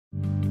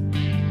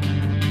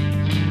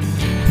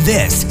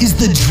This is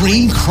the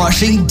Dream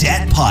Crushing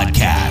Debt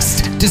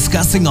Podcast,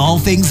 discussing all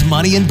things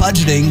money and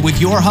budgeting with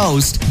your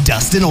host,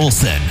 Dustin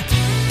Olson.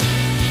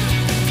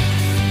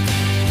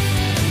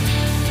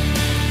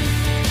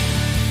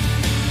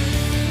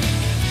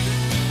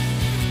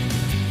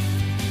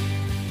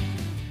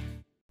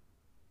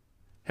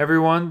 Hey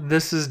everyone,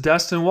 this is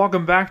Dustin.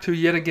 Welcome back to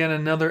yet again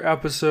another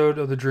episode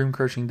of the Dream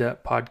Crushing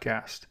Debt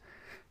Podcast.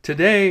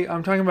 Today,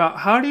 I'm talking about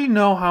how do you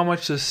know how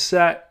much to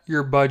set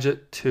your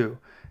budget to?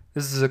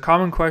 This is a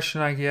common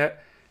question I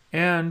get,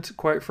 and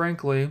quite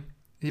frankly,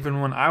 even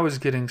when I was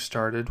getting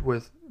started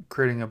with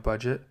creating a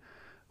budget,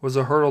 was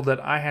a hurdle that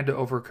I had to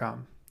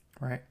overcome,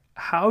 right?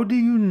 How do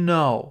you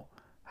know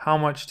how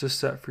much to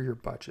set for your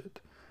budget?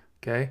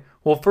 Okay,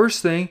 well,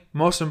 first thing,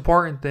 most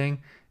important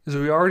thing, is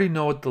we already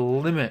know what the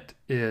limit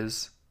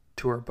is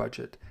to our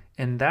budget,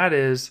 and that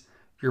is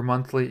your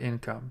monthly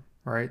income,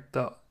 right?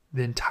 The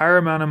entire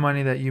amount of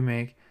money that you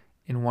make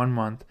in 1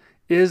 month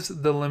is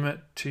the limit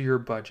to your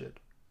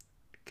budget,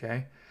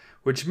 okay?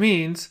 Which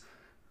means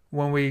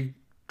when we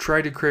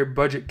try to create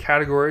budget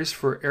categories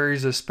for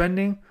areas of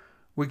spending,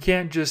 we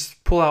can't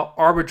just pull out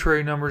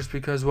arbitrary numbers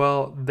because,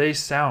 well, they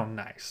sound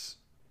nice,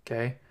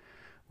 okay?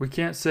 We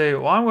can't say,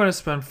 well, I'm going to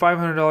spend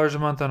 $500 a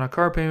month on a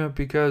car payment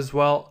because,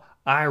 well,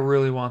 I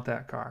really want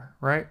that car,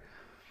 right?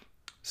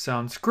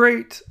 Sounds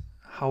great.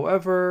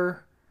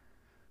 However,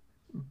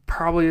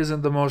 probably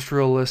isn't the most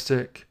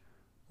realistic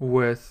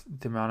with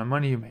the amount of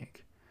money you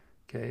make.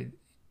 Okay.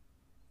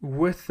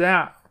 With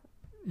that,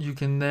 you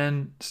can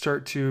then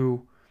start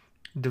to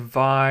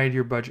divide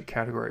your budget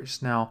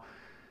categories. Now,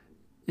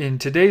 in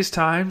today's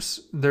times,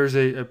 there's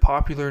a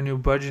popular new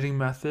budgeting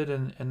method,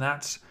 and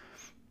that's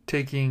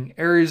taking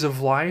areas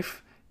of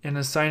life and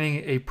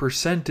assigning a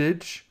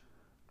percentage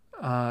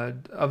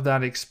of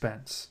that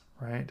expense,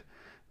 right?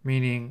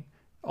 Meaning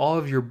all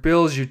of your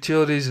bills,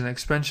 utilities, and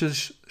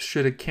expenses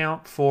should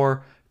account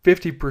for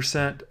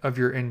 50% of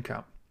your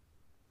income.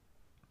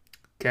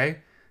 Okay?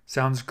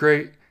 Sounds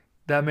great.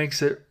 That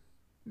makes it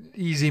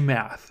easy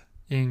math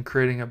in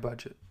creating a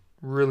budget.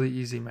 Really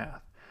easy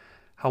math.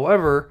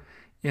 However,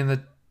 in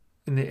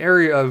the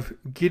area of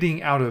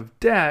getting out of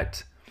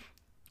debt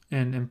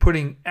and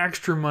putting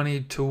extra money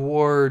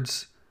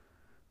towards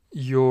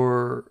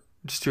your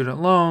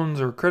student loans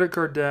or credit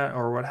card debt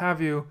or what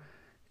have you,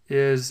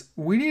 is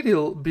we need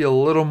to be a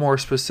little more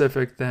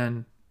specific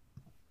than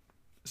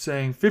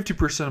saying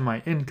 50% of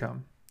my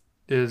income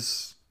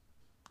is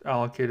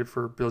allocated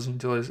for bills and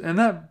utilities. And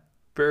that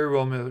very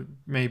well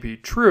may be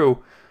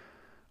true,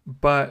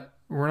 but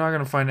we're not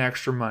going to find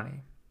extra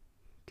money.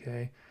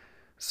 Okay.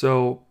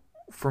 So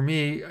for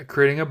me,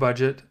 creating a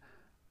budget,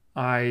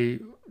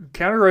 I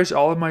categorize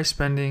all of my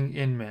spending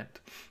in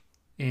Mint.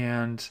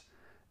 And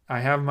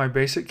I have my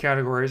basic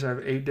categories. I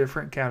have 8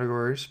 different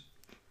categories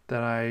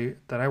that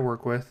I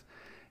work with,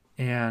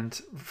 and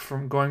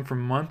from going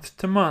from month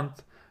to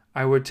month,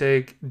 I would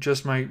take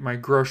just my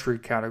grocery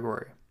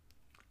category,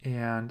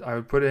 and I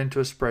would put it into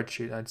a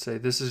spreadsheet. I'd say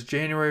this is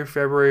January,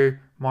 February,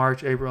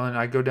 March, April, and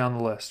I'd go down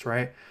the list,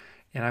 right?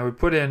 And I would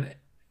put in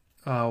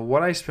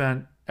what I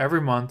spent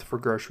every month for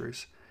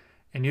groceries.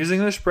 And using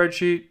this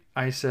spreadsheet,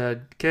 I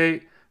said,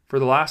 okay, for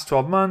the last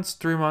 12 months,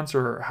 3 months,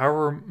 or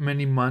however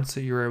many months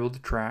that you're able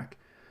to track,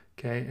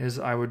 okay, is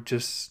I would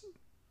just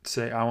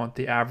say I want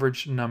the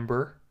average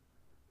number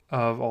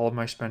of all of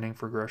my spending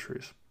for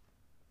groceries.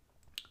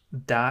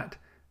 That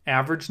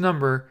average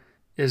number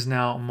is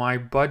now my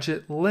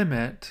budget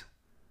limit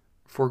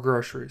for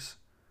groceries.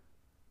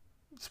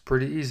 It's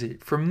pretty easy.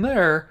 From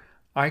there,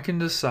 I can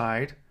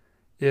decide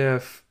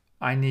if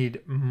I need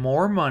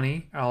more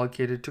money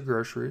allocated to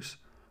groceries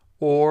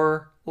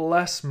or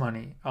less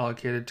money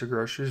allocated to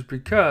groceries,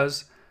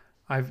 because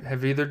I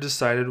have either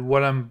decided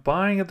what I'm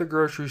buying at the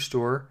grocery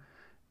store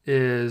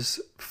is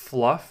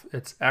fluff,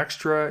 it's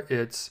extra,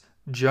 it's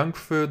junk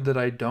food that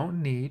I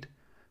don't need.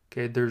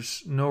 Okay,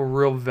 there's no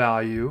real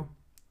value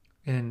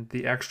in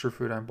the extra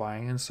food I'm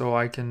buying, and so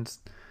I can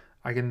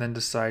then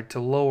decide to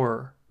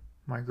lower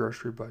my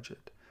grocery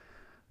budget.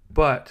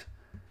 But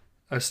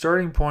a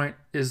starting point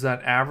is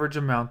that average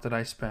amount that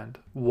I spend.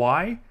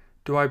 Why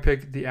do I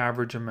pick the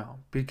average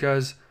amount?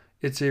 Because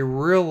it's a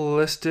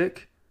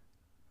realistic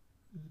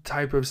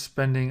type of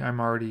spending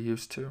I'm already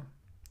used to.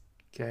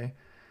 Okay?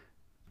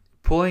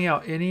 Pulling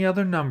out any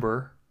other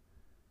number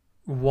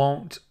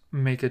won't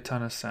make a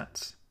ton of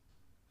sense,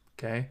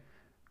 okay?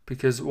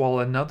 Because while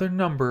another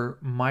number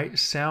might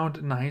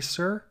sound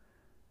nicer,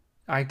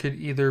 I could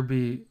either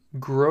be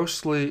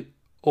grossly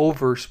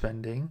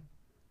overspending,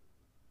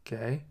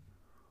 okay,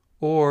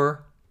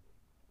 or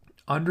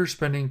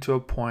underspending to a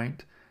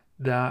point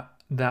that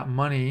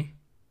money,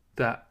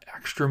 that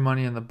extra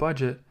money in the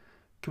budget,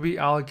 could be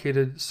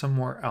allocated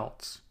somewhere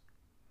else.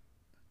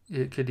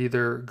 It could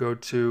either go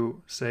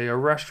to, say, a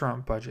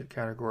restaurant budget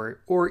category,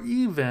 or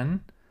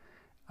even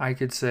I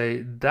could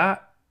say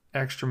that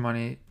extra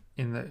money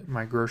in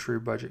my grocery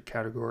budget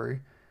category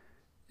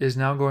is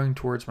now going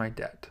towards my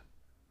debt.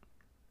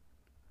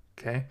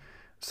 Okay,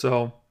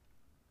 so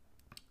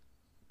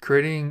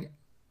creating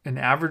an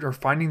average or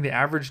finding the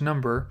average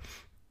number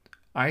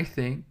I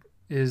think,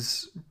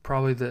 is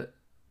probably the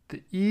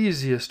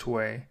easiest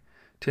way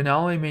to not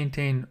only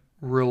maintain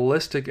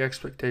realistic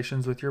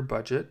expectations with your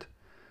budget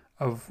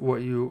of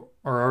what you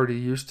are already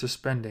used to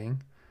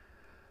spending,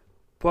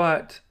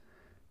 but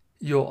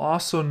you'll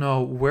also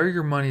know where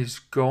your money's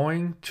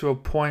going to a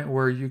point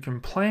where you can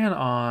plan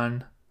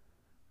on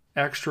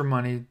extra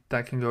money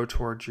that can go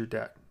towards your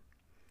debt.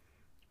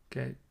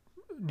 Okay,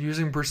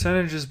 using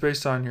percentages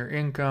based on your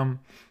income,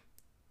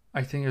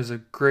 I think, is a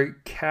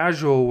great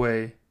casual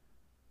way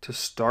to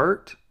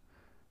start.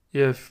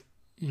 If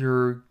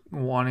you're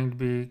wanting to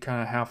be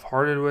kind of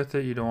half-hearted with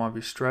it, you don't want to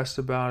be stressed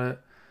about it,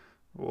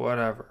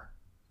 whatever.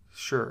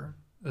 Sure,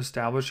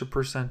 establish a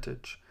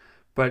percentage.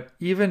 But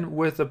even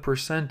with a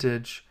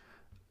percentage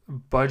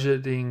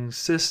budgeting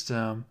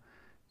system,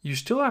 you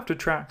still have to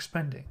track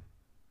spending,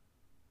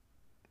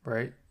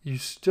 right? You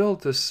still,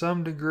 to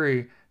some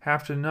degree,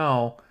 have to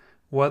know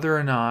whether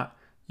or not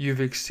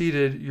you've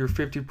exceeded your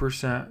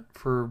 50%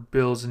 for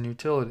bills and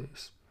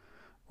utilities,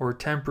 or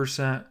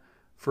 10%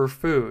 for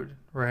food,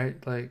 right?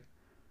 Like,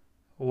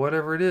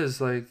 whatever it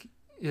is, like,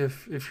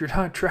 if you're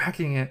not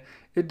tracking it,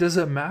 it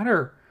doesn't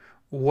matter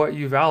what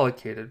you've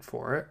allocated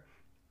for it.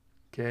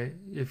 Okay,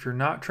 if you're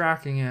not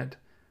tracking it,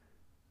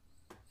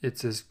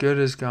 it's as good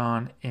as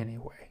gone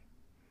anyway.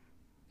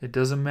 It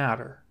doesn't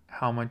matter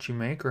how much you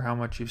make or how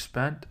much you've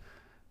spent.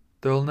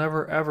 There'll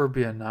never ever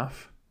be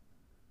enough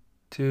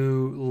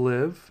to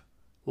live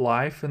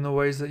life in the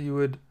ways that you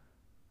would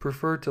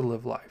prefer to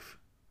live life.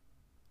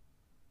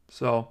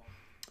 So,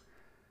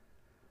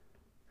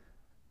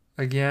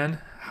 again,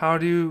 how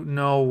do you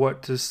know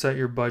what to set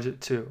your budget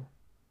to?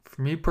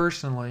 For me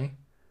personally,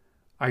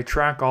 I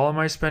track all of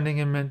my spending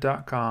in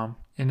Mint.com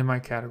into my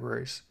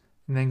categories.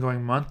 And then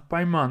going month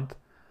by month,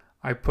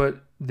 I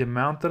put the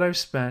amount that I've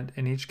spent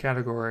in each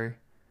category,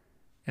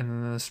 and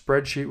then the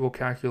spreadsheet will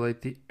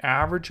calculate the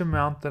average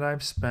amount that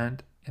I've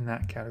spent in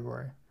that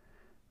category.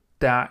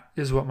 That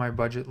is what my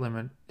budget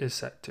limit is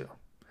set to.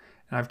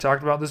 And I've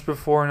talked about this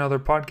before in other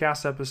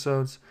podcast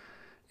episodes,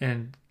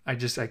 and I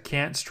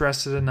can't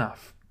stress it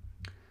enough.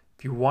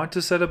 If you want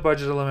to set a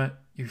budget limit,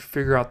 you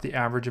figure out the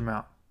average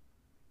amount.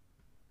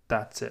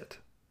 That's it.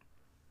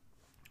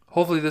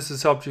 Hopefully this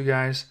has helped you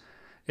guys.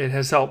 It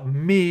has helped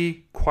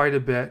me quite a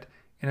bit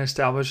in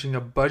establishing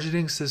a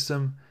budgeting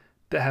system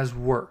that has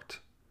worked.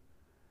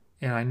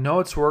 And I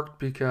know it's worked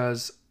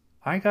because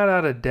I got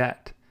out of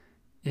debt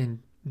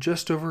in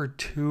just over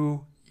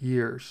 2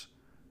 years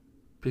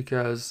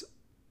because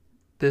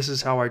this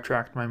is how I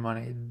tracked my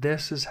money.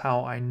 This is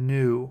how I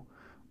knew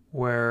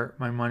where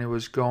my money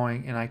was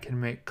going, and I can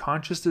make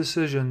conscious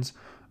decisions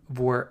of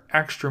where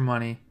extra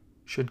money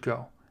should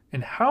go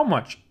and how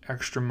much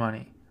extra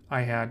money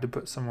I had to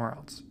put somewhere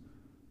else.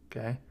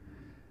 Okay?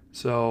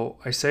 So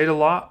I say it a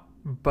lot,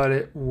 but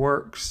it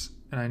works,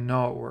 and I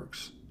know it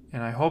works.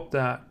 And I hope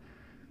that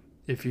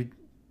if you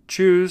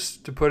choose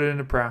to put it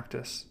into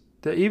practice,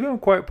 that even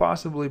quite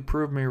possibly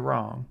prove me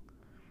wrong,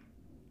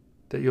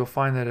 that you'll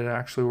find that it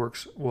actually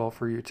works well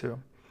for you too.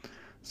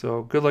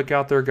 So good luck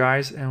out there,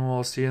 guys, and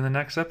we'll see you in the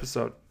next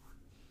episode.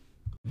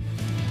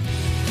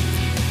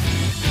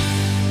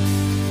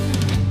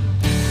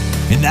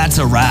 And that's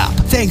a wrap.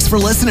 Thanks for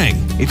listening.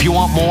 If you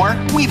want more,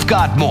 we've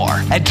got more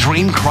at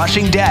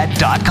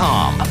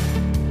dreamcrushingdebt.com.